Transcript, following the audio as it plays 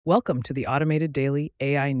Welcome to the Automated Daily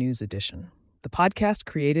AI News Edition, the podcast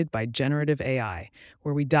created by Generative AI,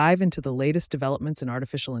 where we dive into the latest developments in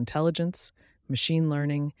artificial intelligence, machine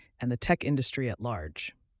learning, and the tech industry at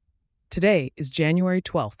large. Today is January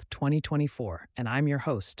 12th, 2024, and I'm your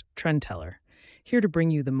host, Trendteller, here to bring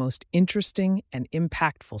you the most interesting and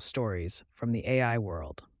impactful stories from the AI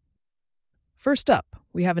world. First up,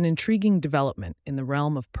 we have an intriguing development in the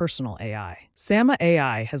realm of personal AI. Sama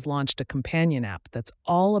AI has launched a companion app that's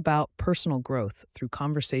all about personal growth through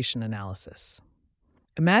conversation analysis.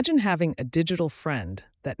 Imagine having a digital friend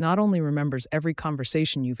that not only remembers every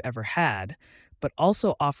conversation you've ever had, but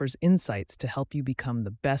also offers insights to help you become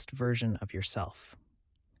the best version of yourself.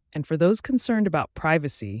 And for those concerned about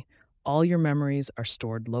privacy, all your memories are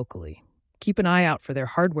stored locally. Keep an eye out for their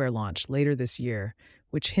hardware launch later this year,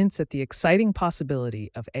 which hints at the exciting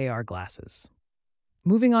possibility of AR glasses.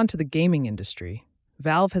 Moving on to the gaming industry,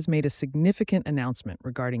 Valve has made a significant announcement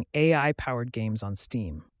regarding AI-powered games on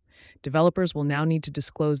Steam. Developers will now need to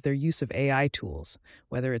disclose their use of AI tools,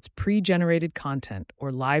 whether it's pre-generated content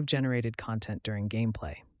or live-generated content during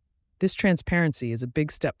gameplay. This transparency is a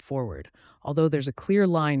big step forward, although there's a clear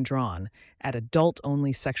line drawn at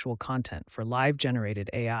adult-only sexual content for live-generated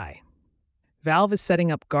AI. Valve is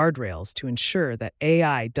setting up guardrails to ensure that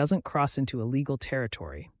AI doesn't cross into illegal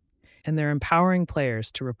territory, and they're empowering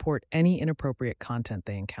players to report any inappropriate content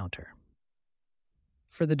they encounter.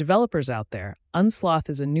 For the developers out there, Unsloth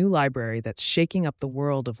is a new library that's shaking up the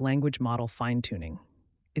world of language model fine-tuning.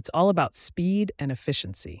 It's all about speed and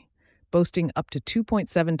efficiency, boasting up to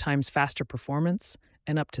 2.7 times faster performance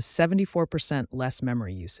and up to 74% less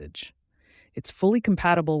memory usage. It's fully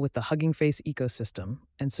compatible with the Hugging Face ecosystem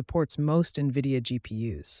and supports most NVIDIA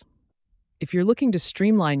GPUs. If you're looking to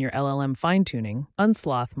streamline your LLM fine-tuning,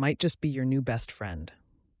 Unsloth might just be your new best friend.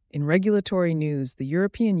 In regulatory news, the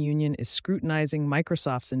European Union is scrutinizing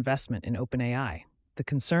Microsoft's investment in OpenAI. The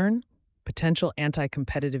concern? Potential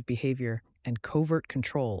anti-competitive behavior and covert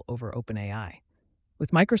control over OpenAI. With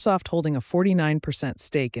Microsoft holding a 49%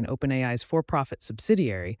 stake in OpenAI's for-profit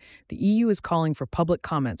subsidiary, the EU is calling for public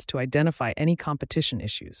comments to identify any competition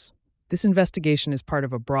issues. This investigation is part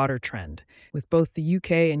of a broader trend, with both the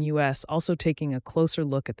UK and US also taking a closer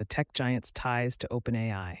look at the tech giant's ties to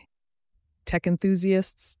OpenAI. Tech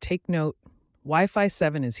enthusiasts, take note. Wi-Fi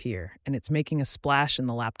 7 is here, and it's making a splash in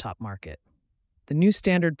the laptop market. The new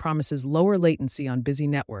standard promises lower latency on busy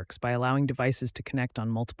networks by allowing devices to connect on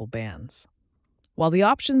multiple bands. While the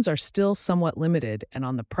options are still somewhat limited and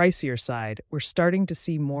on the pricier side, we're starting to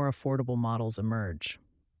see more affordable models emerge.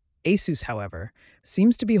 Asus, however,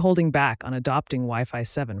 seems to be holding back on adopting Wi-Fi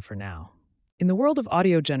 7 for now. In the world of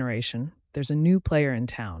audio generation, there's a new player in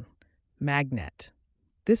town, Magnet.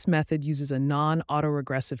 This method uses a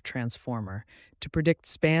non-autoregressive transformer to predict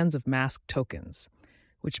spans of masked tokens,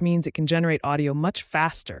 which means it can generate audio much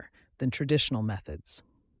faster than traditional methods.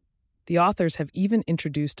 The authors have even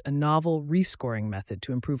introduced a novel rescoring method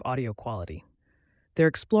to improve audio quality. They're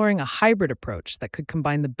exploring a hybrid approach that could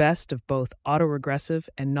combine the best of both autoregressive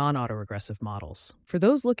and non-autoregressive models. For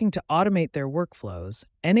those looking to automate their workflows,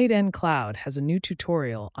 N8N Cloud has a new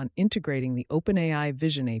tutorial on integrating the OpenAI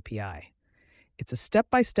Vision API. It's a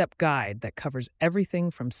step-by-step guide that covers everything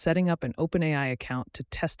from setting up an OpenAI account to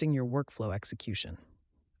testing your workflow execution.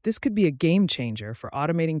 This could be a game changer for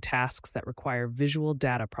automating tasks that require visual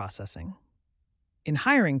data processing. In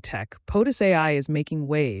hiring tech, POTUS AI is making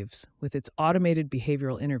waves with its automated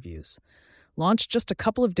behavioral interviews. Launched just a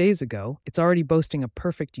couple of days ago, it's already boasting a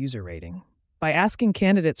perfect user rating. By asking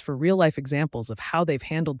candidates for real-life examples of how they've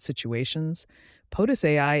handled situations, POTUS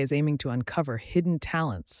AI is aiming to uncover hidden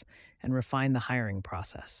talents and refine the hiring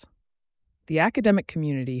process. The academic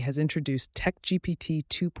community has introduced TechGPT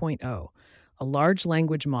 2.0, a large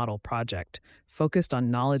language model project focused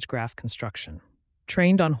on knowledge graph construction.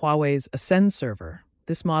 Trained on Huawei's Ascend server,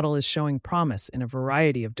 this model is showing promise in a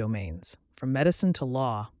variety of domains, from medicine to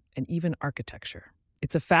law and even architecture.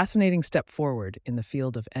 It's a fascinating step forward in the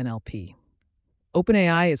field of NLP.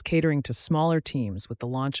 OpenAI is catering to smaller teams with the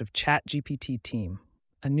launch of ChatGPT Team,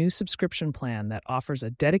 a new subscription plan that offers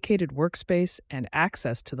a dedicated workspace and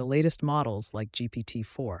access to the latest models like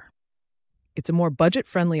GPT-4. It's a more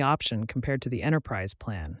budget-friendly option compared to the enterprise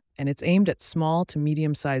plan, and it's aimed at small to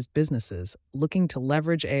medium-sized businesses looking to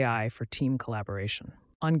leverage AI for team collaboration.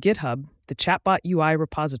 On GitHub, the Chatbot UI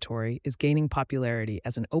repository is gaining popularity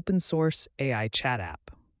as an open-source AI chat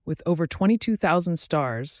app. With over 22,000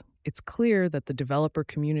 stars, it's clear that the developer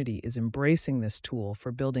community is embracing this tool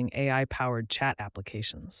for building AI-powered chat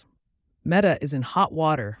applications. Meta is in hot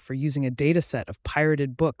water for using a dataset of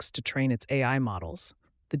pirated books to train its AI models.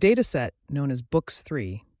 The dataset, known as Books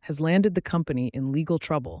 3, has landed the company in legal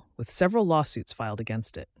trouble, with several lawsuits filed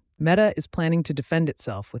against it. Meta is planning to defend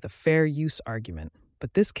itself with a fair use argument,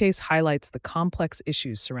 but this case highlights the complex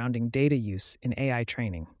issues surrounding data use in AI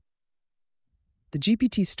training. The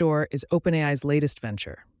GPT Store is OpenAI's latest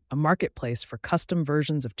venture, a marketplace for custom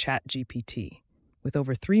versions of ChatGPT. With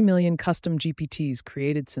over 3 million custom GPTs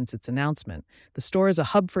created since its announcement, the store is a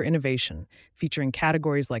hub for innovation, featuring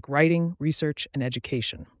categories like writing, research, and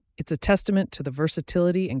education. It's a testament to the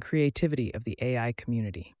versatility and creativity of the AI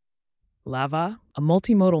community. Lava, a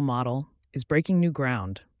multimodal model, is breaking new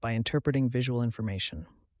ground by interpreting visual information.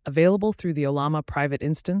 Available through the Ollama private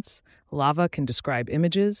instance, Lava can describe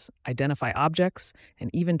images, identify objects,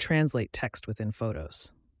 and even translate text within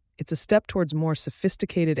photos. It's a step towards more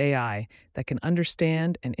sophisticated AI that can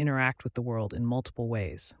understand and interact with the world in multiple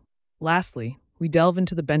ways. Lastly, we delve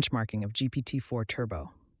into the benchmarking of GPT-4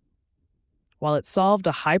 Turbo. While it solved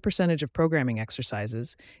a high percentage of programming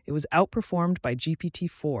exercises, it was outperformed by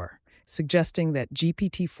GPT-4, suggesting that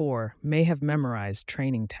GPT-4 may have memorized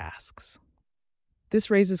training tasks.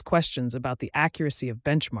 This raises questions about the accuracy of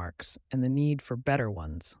benchmarks and the need for better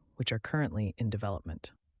ones, which are currently in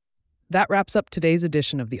development. That wraps up today's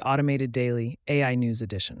edition of the Automated Daily AI News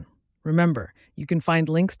Edition. Remember, you can find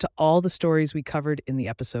links to all the stories we covered in the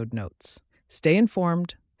episode notes. Stay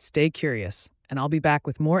informed, stay curious, and I'll be back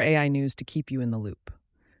with more AI news to keep you in the loop.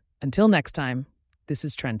 Until next time, this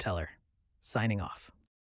is Trend Teller, signing off.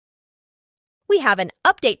 We have an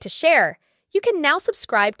update to share. You can now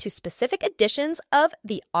subscribe to specific editions of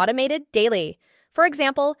the Automated Daily. For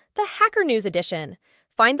example, the Hacker News edition.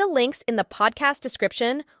 Find the links in the podcast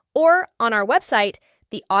description or on our website,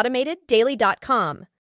 theautomateddaily.com.